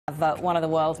one of the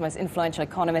world's most influential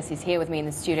economists. He's here with me in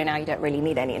the studio now. You don't really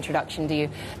need any introduction, do you?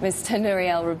 Mr.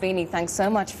 Nouriel Roubini, thanks so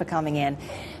much for coming in.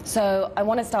 So I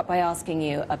want to start by asking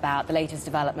you about the latest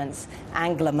developments.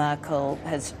 Angela Merkel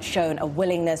has shown a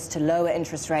willingness to lower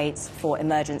interest rates for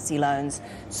emergency loans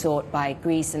sought by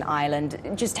Greece and Ireland.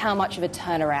 Just how much of a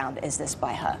turnaround is this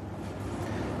by her?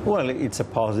 Well, it's a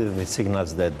positive. It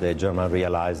signals that the Germans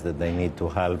realize that they need to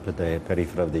help the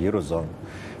periphery of the Eurozone.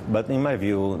 But in my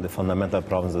view, the fundamental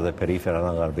problems of the periphery are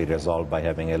not going to be resolved by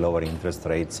having a lower interest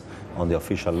rates on the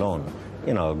official loan.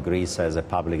 You know, Greece has a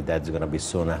public debt that's going to be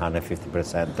soon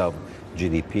 150% of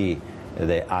GDP.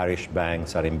 The Irish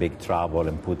banks are in big trouble,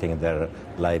 and putting their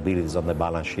liabilities on the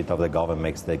balance sheet of the government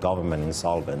makes the government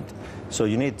insolvent. So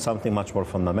you need something much more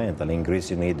fundamental. In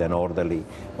Greece, you need an orderly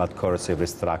but coercive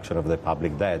restructure of the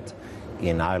public debt.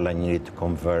 In Ireland, you need to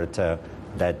convert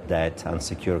that debt and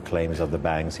secure claims of the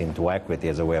banks into equity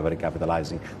as a way of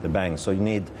recapitalizing the banks. So you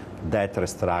need debt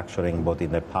restructuring both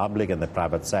in the public and the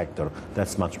private sector.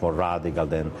 That's much more radical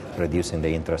than reducing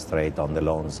the interest rate on the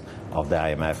loans of the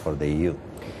IMF or the EU.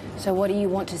 So what do you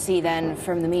want to see then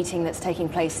from the meeting that's taking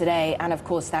place today and, of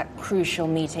course, that crucial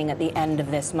meeting at the end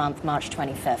of this month, March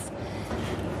 25th?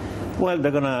 Well,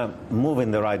 they're going to move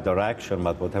in the right direction,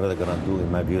 but whatever they're going to do,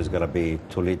 in my view, is going to be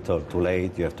too little, too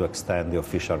late. You have to extend the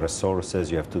official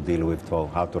resources. You have to deal with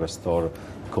how to restore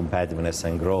competitiveness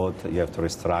and growth. You have to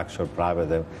restructure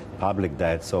private and public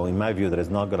debt. So in my view, there is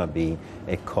not going to be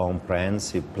a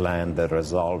comprehensive plan that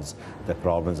resolves the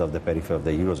problems of the periphery of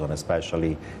the Eurozone,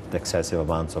 especially the excessive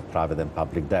amounts of private and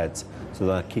public debts. So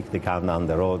they'll kick the can down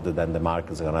the road, then the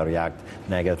markets are going to react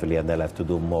negatively, and they'll have to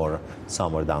do more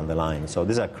somewhere down the line. So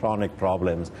these are chronic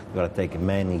problems. They're going to take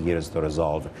many years to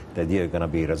resolve. The idea is going to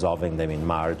be resolving them in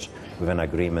March with an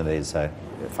agreement that is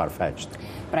far-fetched.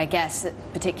 But I guess,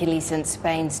 particularly since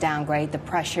Spain's downgrade, the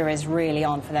pressure is really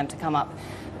on for them to come up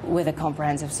with a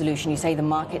comprehensive solution. You say the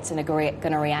markets are going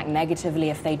to react negatively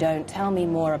if they don't. Tell me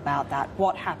more about that.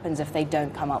 What happens if they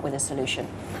don't come up with a solution?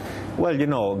 Well, you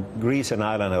know, Greece and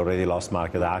Ireland already lost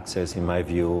market access. In my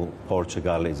view,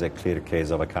 Portugal is a clear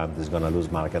case of a country that's going to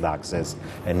lose market access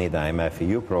and need an IMF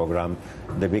EU program.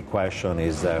 The big question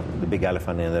is, the big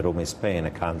elephant in the room is Spain,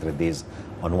 a country that is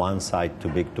on one side too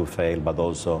big to fail, but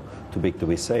also too big to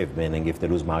be saved, meaning if they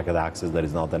lose market access, there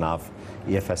is not enough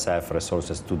EFSF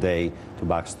resources today to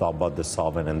backstop both the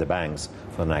sovereign and the banks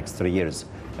for the next 3 years.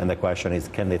 And the question is,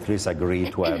 can they at least agree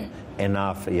to have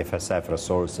enough EFSF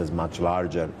resources, much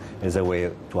larger, as a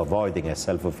way to avoiding a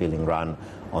self-fulfilling run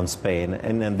on Spain?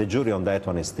 And then the jury on that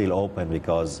one is still open,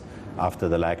 because after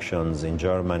the elections in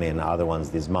Germany and other ones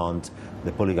this month,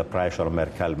 the political pressure on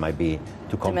Merkel might be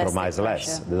to compromise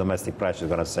less. The domestic pressure is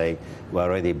going to say, we're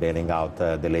already bailing out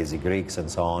the lazy Greeks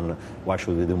and so on. Why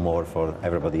should we do more for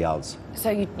everybody else? So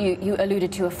you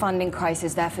alluded to a funding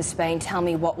crisis there for Spain. Tell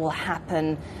me what will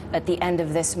happen at the end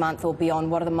of this month or beyond.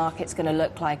 What are the markets going to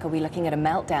look like? Are we looking at a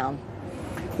meltdown?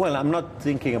 Well, I'm not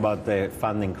thinking about the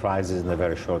funding crisis in the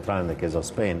very short run in the case of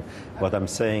Spain. What I'm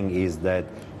saying is that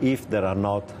if there are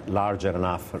not large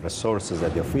enough resources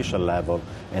at the official level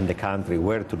and the country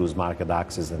were to lose market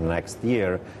access in the next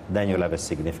year, then you'll have a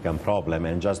significant problem.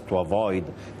 And just to avoid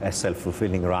a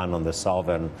self-fulfilling run on the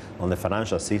sovereign, on the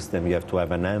financial system, you have to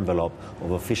have an envelope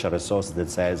of official resources that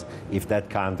says if that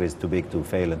country is too big to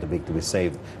fail and too big to be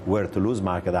saved, were to lose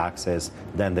market access,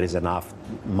 then there is enough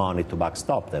money to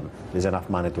backstop them. There's enough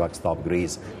money to backstop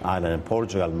Greece, Ireland, and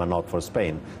Portugal, but not for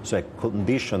Spain. So a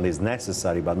condition is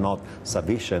necessary but not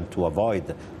sufficient to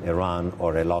avoid a run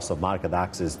or a loss of market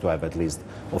access, to have at least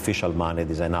official money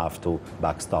that is enough to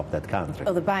backstop that country.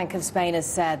 Well, the Bank of Spain has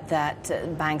said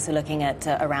that banks are looking at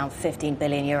around 15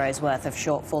 billion euros worth of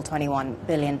shortfall, $21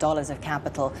 billion of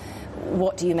capital.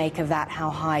 What do you make of that? How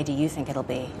high do you think it'll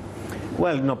be?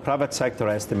 Well, you know, private sector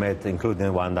estimate, including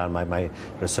the one done by my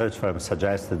research firm,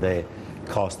 suggests that the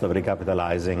cost of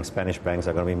recapitalizing Spanish banks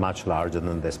are going to be much larger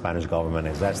than the Spanish government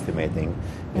is estimating.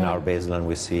 In our baseline,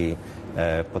 we see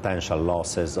potential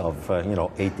losses of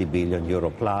 80 billion euro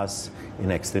plus. In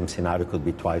extreme scenario, could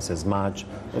be twice as much.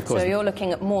 Of course, so you're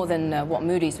looking at more than what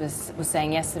Moody's was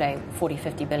saying yesterday, 40,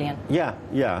 50 billion. Yeah.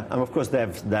 And of course, they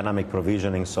have dynamic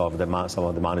provisioning, so some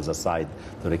of the money is aside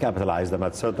to recapitalize them.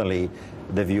 But certainly,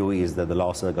 the view is that the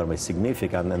losses are going to be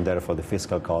significant, and therefore the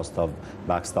fiscal cost of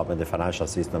backstopping the financial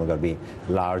system are going to be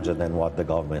larger than what the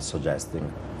government is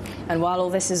suggesting. And while all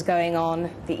this is going on,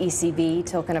 the ECB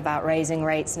talking about raising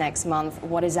rates next month,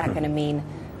 what is that going to mean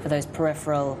for those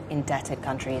peripheral indebted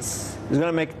countries? It's going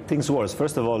to make things worse.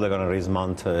 First of all, they're going to raise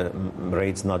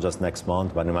rates not just next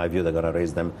month, but in my view, they're going to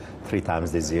raise them 3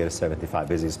 times this year, 75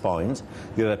 basis points.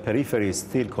 You have a periphery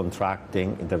still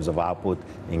contracting in terms of output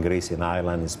in Greece, in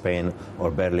Ireland, in Spain, or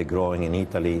barely growing in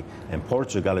Italy and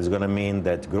Portugal. Is going to mean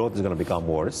that growth is going to become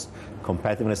worse,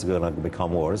 competitiveness is going to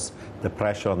become worse, the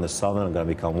pressure on the sovereign is going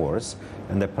to become worse,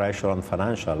 and the pressure on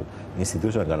financial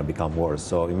institutions are going to become worse.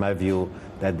 So in my view,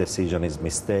 that decision is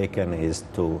mistaken, is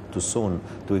too soon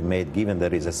to be made, given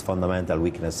there is a fundamental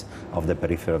weakness of the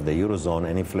periphery of the Eurozone,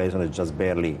 and inflation is just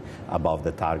barely above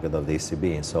the target of the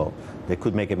ECB. So they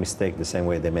could make a mistake the same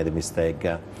way they made a mistake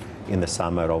in the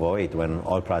summer of 2008 when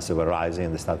oil prices were rising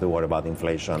and they started to worry about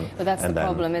inflation. But that's the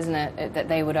problem, isn't it? That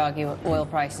they would argue oil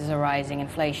prices are rising,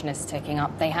 inflation is ticking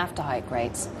up. They have to hike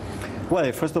rates.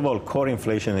 Well, first of all, core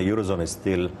inflation in the Eurozone is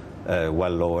still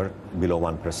well lower, below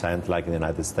 1%, like in the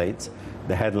United States.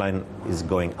 The headline is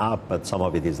going up, but some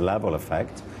of it is level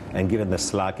effect. And given the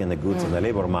slack in the goods and the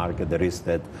labor market, the risk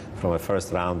that from a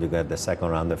first round you get the second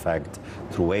round effect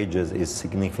through wages is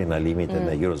significantly limited in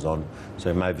the Eurozone. So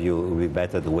in my view, it would be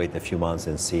better to wait a few months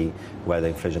and see whether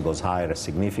inflation goes higher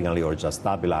significantly or just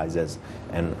stabilizes.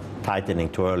 And tightening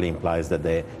too early implies that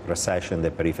the recession in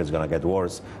the periphery is going to get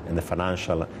worse, and the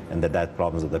financial and the debt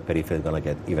problems of the periphery are going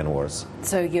to get even worse.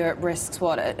 So Europe risks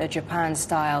what, a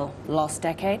Japan-style lost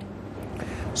decade?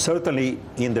 Certainly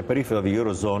in the periphery of the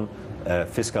Eurozone,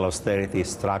 fiscal austerity,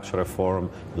 structural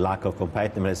reform, lack of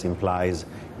competitiveness implies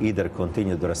either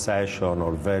continued recession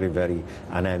or very, very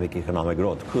anemic economic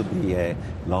growth. Could be a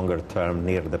longer-term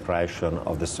near depression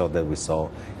of the sort that we saw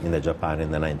in Japan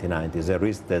in the 1990s, a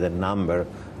risk that a number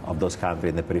of those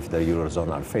countries in the periphery of the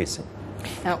Eurozone are facing.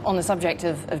 Now, on the subject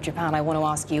of Japan, I want to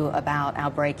ask you about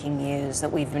our breaking news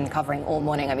that we've been covering all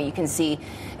morning. I mean, you can see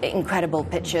incredible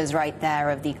pictures right there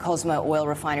of the Cosmo oil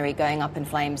refinery going up in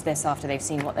flames, this after they've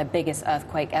seen what their biggest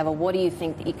earthquake ever. What do you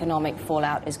think the economic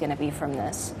fallout is going to be from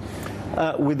this?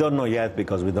 We don't know yet,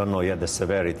 because we don't know yet the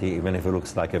severity, even if it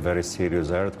looks like a very serious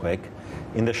earthquake.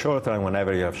 In the short run,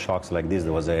 whenever you have shocks like this,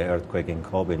 there was an earthquake in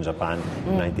Kobe in Japan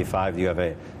in '95, you have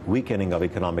a weakening of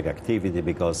economic activity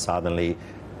because suddenly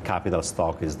capital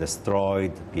stock is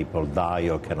destroyed, people die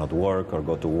or cannot work or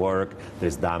go to work,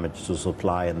 there's damage to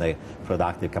supply and the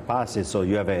productive capacity. So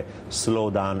you have a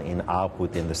slowdown in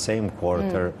output in the same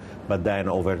quarter, but then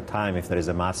over time, if there is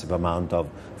a massive amount of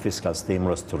fiscal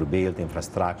stimulus to rebuild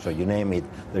infrastructure, you name it,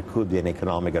 there could be an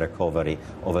economic recovery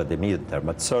over the midterm.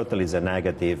 But certainly it's a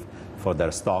negative for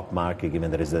their stock market, given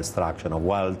there is destruction of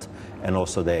wealth, and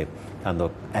also the kind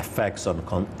of effects on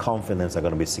confidence are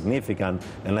going to be significant.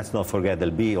 And let's not forget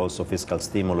there'll be also fiscal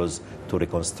stimulus to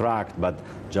reconstruct, but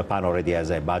Japan already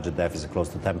has a budget deficit close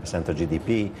to 10% of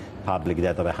GDP, public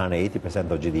debt of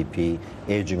 180% of GDP,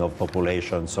 aging of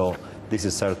population. So this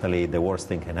is certainly the worst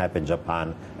thing can happen in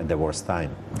Japan at the worst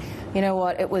time. You know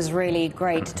what? It was really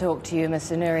great to talk to you,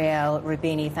 Mr. Nouriel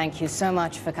Roubini. Thank you so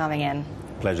much for coming in.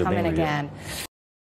 Pleasure being with you. Come in again.